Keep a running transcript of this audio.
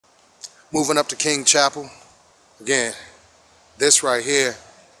Moving up to King Chapel. Again, this right here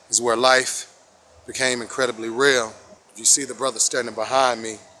is where life became incredibly real. If you see the brother standing behind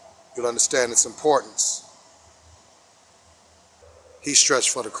me, you'll understand its importance. He stretched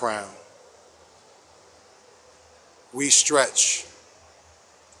for the crown. We stretch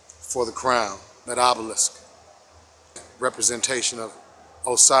for the crown. That obelisk, representation of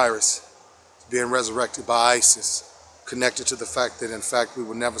Osiris being resurrected by Isis, connected to the fact that in fact we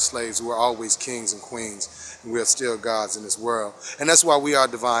were never slaves, we were always kings and queens, and we are still gods in this world. And that's why we are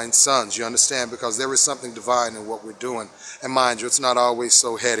divine sons, you understand, because there is something divine in what we're doing. And mind you, it's not always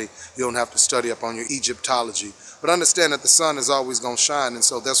so heady. You don't have to study up on your Egyptology. But understand that the sun is always going to shine, and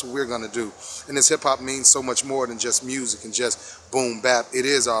so that's what we're going to do. And this hip-hop means so much more than just music and just boom bap. It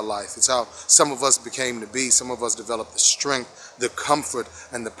is our life. It's how some of us became to be. Some of us developed the strength, the comfort,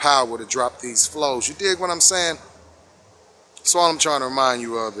 and the power to drop these flows. You dig what I'm saying? So all I'm trying to remind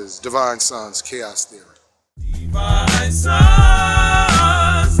you of is divine sons, chaos theory. Divine